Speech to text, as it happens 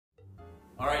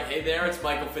All right, hey there, it's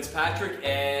Michael Fitzpatrick,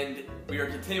 and we are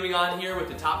continuing on here with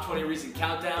the top 20 reason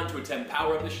countdown to attend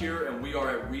PowerUp this year, and we are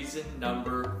at reason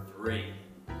number 3.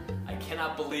 I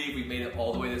cannot believe we've made it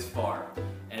all the way this far.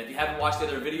 And if you haven't watched the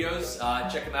other videos,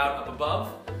 check them out up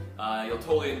above. You'll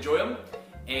totally enjoy them.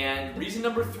 And reason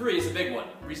number 3 is a big one.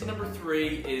 Reason number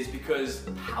 3 is because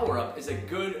PowerUp is a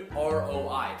good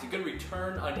ROI. It's a good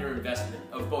return on your investment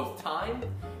of both time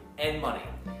and money.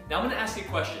 Now I'm going to ask you a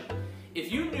question. If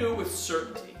you knew with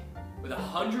certainty, with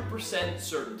 100%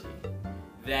 certainty,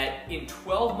 that in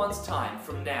 12 months' time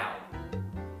from now,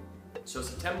 so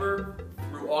September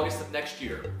through August of next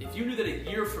year, if you knew that a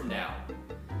year from now,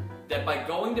 that by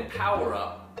going to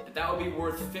PowerUp, that would be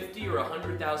worth $50,000 or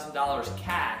 $100,000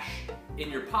 cash in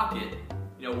your pocket,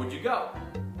 would you go?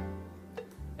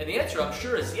 And the answer, I'm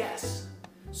sure, is yes.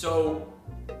 So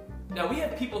now we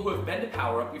have people who have been to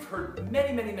PowerUp. We've heard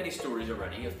many stories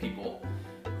already of people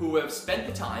who have spent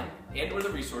the time and or the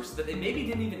resources that they maybe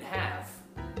didn't even have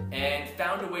and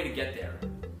found a way to get there.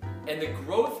 And the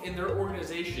growth in their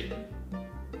organization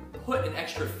put an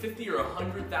extra $50,000 or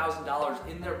 $100,000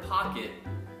 in their pocket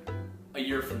a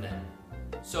year from then.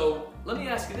 So let me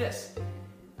ask you this.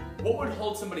 What would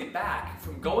hold somebody back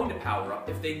from going to PowerUp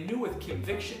if they knew with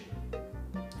conviction,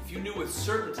 if you knew with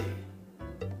certainty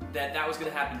that that was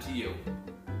going to happen to you?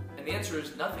 And the answer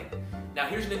is nothing. Now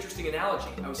here's an interesting analogy.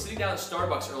 I was sitting down at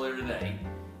Starbucks earlier today,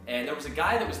 and there was a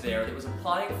guy that was there that was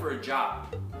applying for a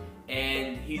job.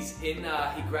 And he's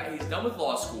done with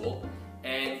law school,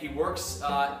 and he works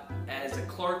as a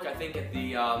clerk, I think, at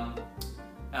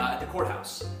the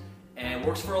courthouse, and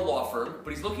works for a law firm.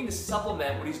 But he's looking to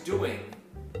supplement what he's doing,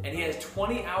 and he has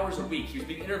 20 hours a week. He was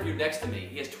being interviewed next to me.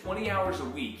 He has 20 hours a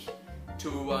week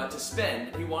to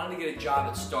spend. He wanted to get a job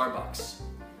at Starbucks.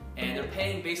 And they're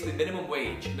paying basically minimum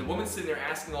wage. And the woman's sitting there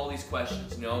asking all these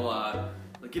questions.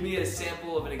 Like give me an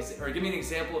example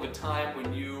of a time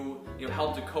when you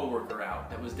helped a coworker out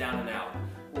that was down and out,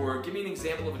 or give me an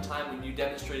example of a time when you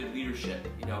demonstrated leadership,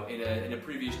 in a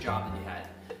previous job that you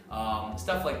had,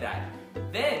 stuff like that.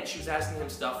 Then she was asking him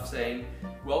stuff saying,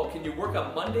 well, can you work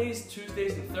on Mondays,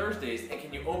 Tuesdays, and Thursdays, and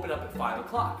can you open up at 5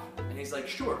 o'clock? And he's like,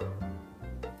 sure.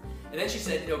 And then she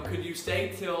said, could you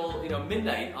stay till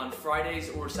midnight on Fridays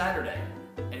or Saturday?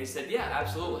 And he said, yeah,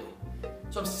 absolutely.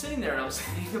 So I'm sitting there and I'm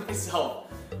saying to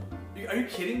myself, are you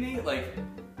kidding me? Like,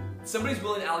 somebody's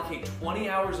willing to allocate 20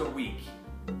 hours a week,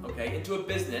 okay, into a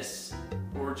business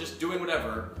or just doing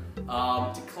whatever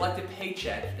to collect a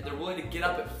paycheck, and they're willing to get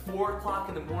up at 4 o'clock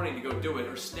in the morning to go do it,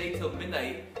 or stay till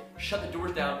midnight, shut the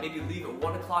doors down, maybe leave at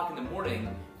 1 o'clock in the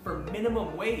morning for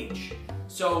minimum wage.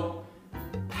 So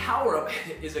PowerUp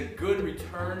is a good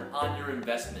return on your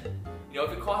investment.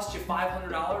 If it costs you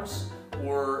 $500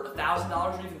 or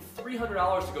 $1,000 or even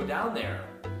 $300 to go down there,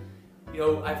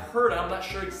 I've heard, I'm not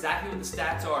sure exactly what the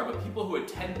stats are, but people who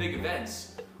attend big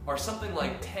events are something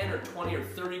like 10 or 20 or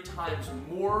 30 times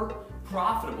more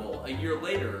profitable a year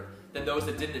later than those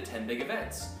that didn't attend big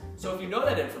events. So if you know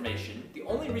that information, the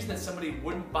only reason that somebody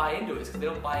wouldn't buy into it is because they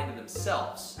don't buy into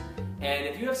themselves. And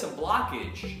if you have some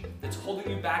blockage that's holding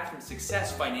you back from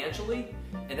success financially,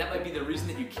 and that might be the reason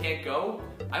that you can't go,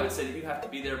 I would say that you have to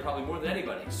be there probably more than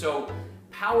anybody. So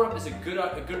PowerUp is a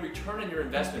good return on your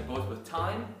investment, both with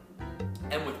time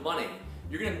and with money.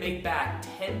 You're going to make back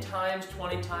 10 times,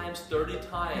 20 times, 30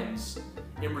 times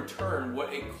in return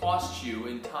what it costs you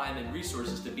in time and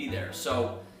resources to be there.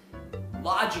 So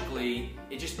logically,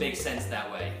 it just makes sense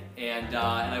that way. And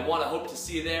I hope to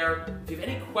see you there. If you have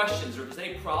any questions or if there's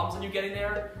any problems in you getting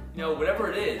there,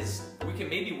 whatever it is, we can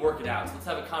maybe work it out. So let's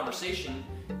have a conversation,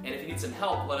 and if you need some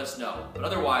help, let us know. But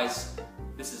otherwise,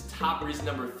 this is top reason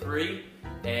number 3,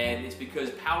 and it's because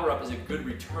PowerUp is a good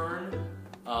return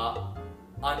on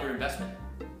your investment.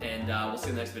 And we'll see you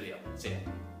in the next video. See ya.